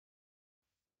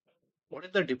What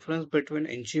is the difference between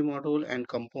ng module and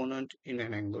component in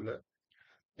an Angular?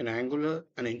 In Angular,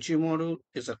 an ng module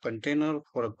is a container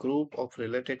for a group of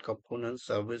related components,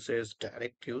 services,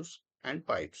 directives, and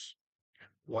pipes,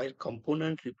 while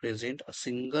component represent a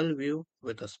single view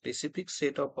with a specific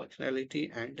set of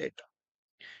functionality and data.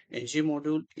 ng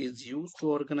module is used to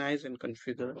organize and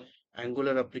configure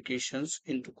Angular applications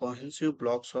into cohesive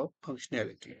blocks of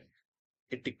functionality.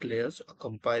 It declares a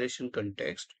comparison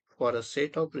context for a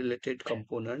set of related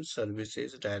components,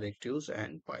 services, directives,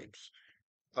 and pipes,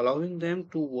 allowing them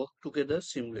to work together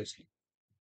seamlessly.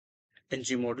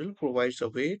 ng module provides a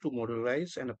way to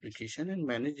modularize an application and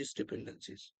manage its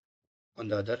dependencies. On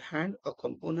the other hand, a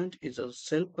component is a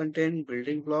self-contained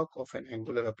building block of an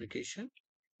Angular application.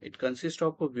 It consists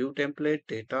of a view template,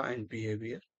 data, and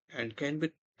behavior, and can be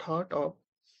thought of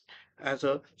as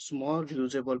a small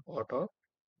reusable part of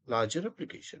larger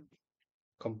application.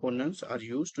 Components are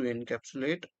used to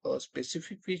encapsulate a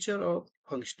specific feature or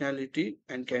functionality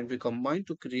and can be combined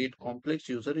to create complex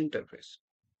user interface.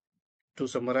 To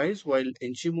summarize, while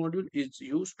ng module is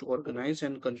used to organize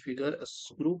and configure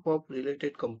a group of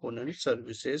related components,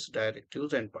 services,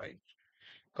 directives, and pipes,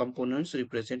 components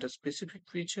represent a specific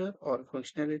feature or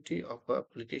functionality of an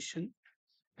application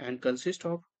and consist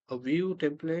of a view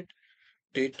template,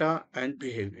 data, and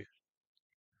behavior.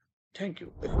 Thank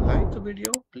you. If you like the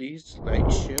video, please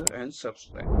like, share, and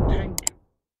subscribe. Thank you.